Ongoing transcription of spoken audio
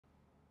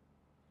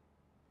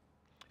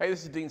Hey,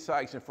 this is Dean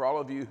Sikes, and for all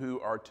of you who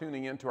are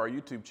tuning into our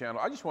YouTube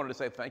channel, I just wanted to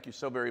say thank you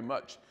so very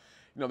much.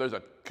 You know, there's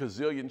a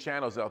gazillion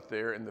channels out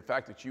there, and the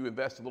fact that you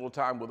invest a little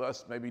time with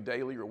us, maybe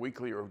daily or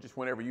weekly or just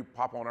whenever you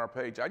pop on our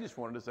page, I just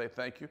wanted to say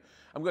thank you.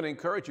 I'm going to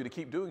encourage you to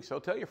keep doing so.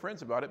 Tell your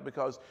friends about it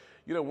because,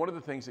 you know, one of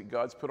the things that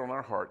God's put on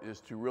our heart is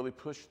to really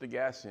push the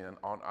gas in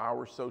on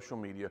our social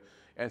media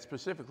and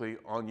specifically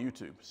on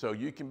YouTube. So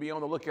you can be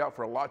on the lookout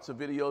for lots of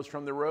videos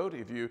from the road.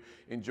 If you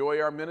enjoy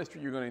our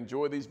ministry, you're going to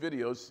enjoy these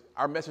videos.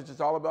 Our message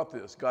is all about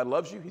this. God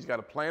loves you. He's got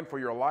a plan for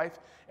your life.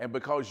 And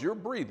because you're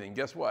breathing,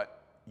 guess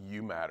what?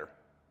 You matter.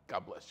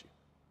 God bless you.